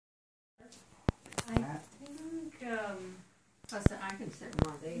I said I can sit in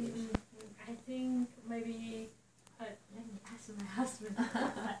one of these. I think maybe let me ask my husband.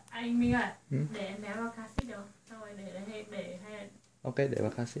 Anh Minh ơi, để em bé vào cassette được, xong rồi để hay. Ok, để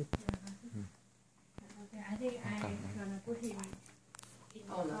vào cassette. Okay, I think I'm gonna put him in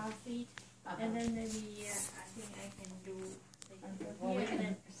the car seat, and then maybe I think I can do. Well, we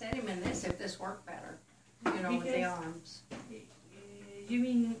can set him in this if this worked better. You know, with the arms. You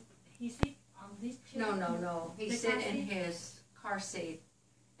mean he sit on this chair? No. He sit in his car seat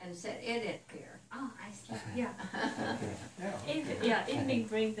and set it here. Oh, I see. Yeah. If we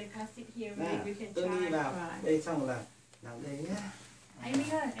bring the car seat here, maybe we can tôi đi vào try. đây xong là nằm đây nhá. Anh Minh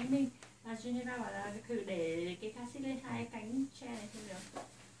ơi, anh Minh, là Geneva bảo là thử để cái ca xít lên hai cánh tre này xem được.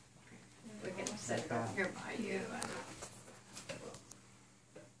 We can set it up here by you.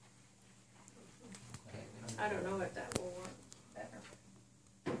 I don't know if that will work better.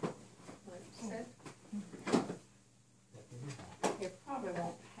 Sit. It probably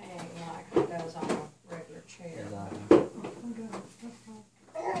won't hang like it does on a regular chair.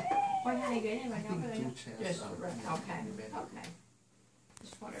 Quay hai ghế này vào nhau thôi nhá. Just okay.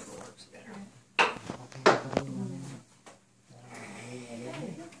 Just whatever works better.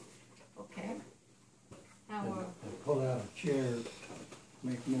 Okay. Now Pull out a chair,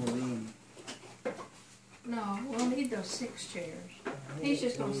 make more room. no, we'll need those 6 chairs. He's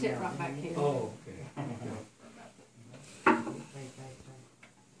just gonna sit right back here. Oh, okay.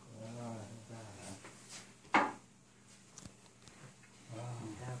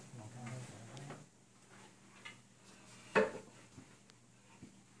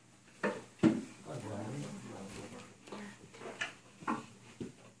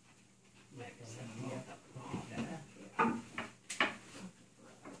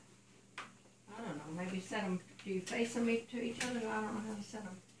 Set them, do you face them to each other? I don't know how to set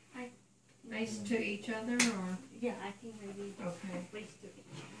them. Face to each other or? Yeah, I think maybe Okay. face to each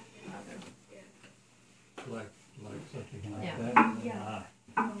other. Like something like Yeah. that. Yeah.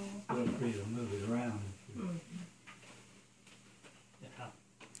 Feel free to move it around. If you,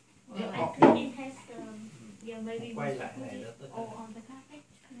 Well, I think it has maybe we Quay should lại put này it nó all on the carpet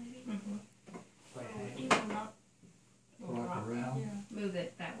maybe. quay So hai. it will not. rock around. Move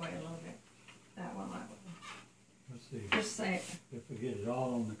it that way a little bit. That one, that way. Let's see. Just say, If we get it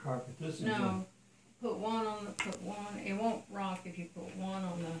all on the carpet, this is no, put one, it won't rock if you put one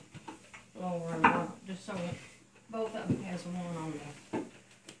on the floor and one, just so both of them has one on the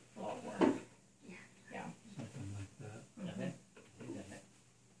floor. Yeah. something like that. Mhm.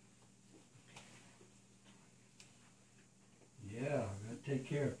 Yeah, we gotta take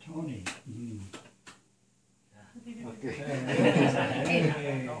care of Tony. Okay.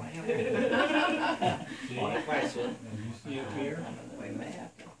 Quay xuống. And you see it here?